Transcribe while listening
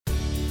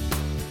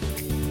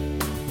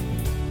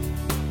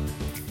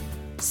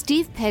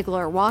Steve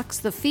Pegler walks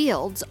the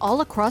fields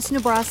all across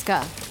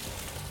Nebraska.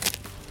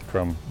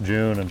 From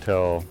June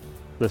until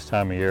this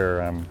time of year,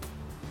 I'm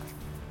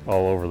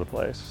all over the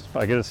place.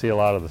 I get to see a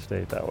lot of the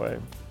state that way.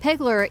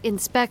 Pegler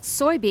inspects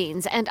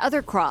soybeans and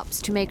other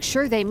crops to make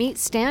sure they meet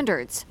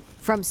standards,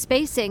 from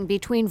spacing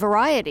between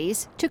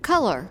varieties to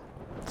color.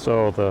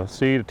 So the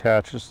seed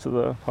attaches to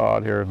the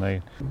pod here, and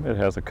it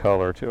has a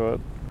color to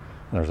it.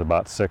 There's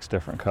about 6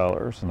 different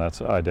colors, and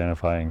that's an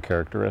identifying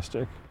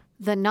characteristic.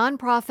 The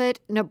nonprofit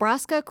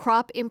Nebraska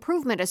Crop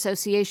Improvement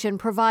Association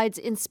provides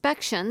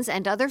inspections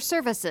and other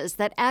services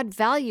that add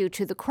value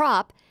to the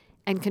crop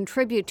and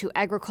contribute to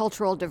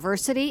agricultural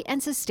diversity and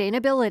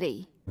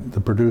sustainability.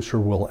 The producer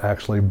will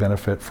actually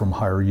benefit from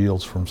higher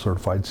yields from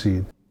certified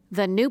seed.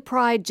 The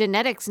NuPride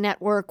Genetics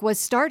Network was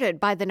started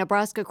by the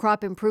Nebraska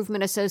Crop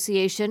Improvement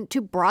Association to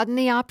broaden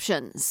the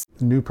options.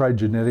 NuPride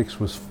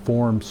Genetics was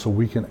formed so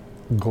we can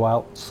go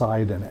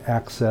outside and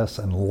access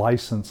and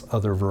license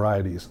other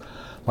varieties.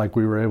 Like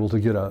we were able to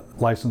get a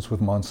license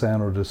with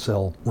Monsanto to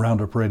sell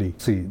Roundup Ready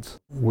seeds.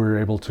 We're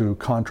able to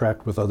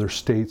contract with other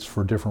states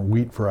for different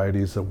wheat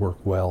varieties that work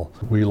well.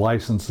 We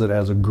license it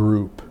as a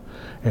group,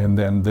 and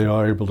then they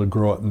are able to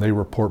grow it and they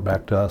report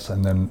back to us,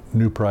 and then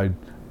NuPride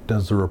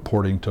does the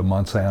reporting to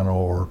Monsanto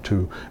or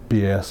to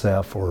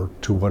BASF or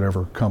to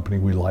whatever company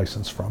we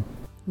license from.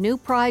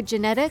 NuPride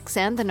Genetics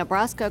and the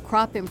Nebraska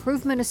Crop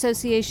Improvement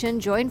Association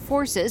join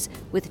forces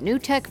with New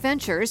Tech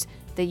Ventures,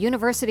 the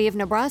University of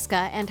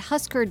Nebraska, and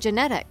Husker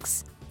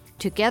Genetics.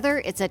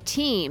 Together, it's a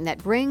team that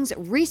brings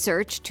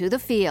research to the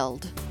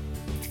field.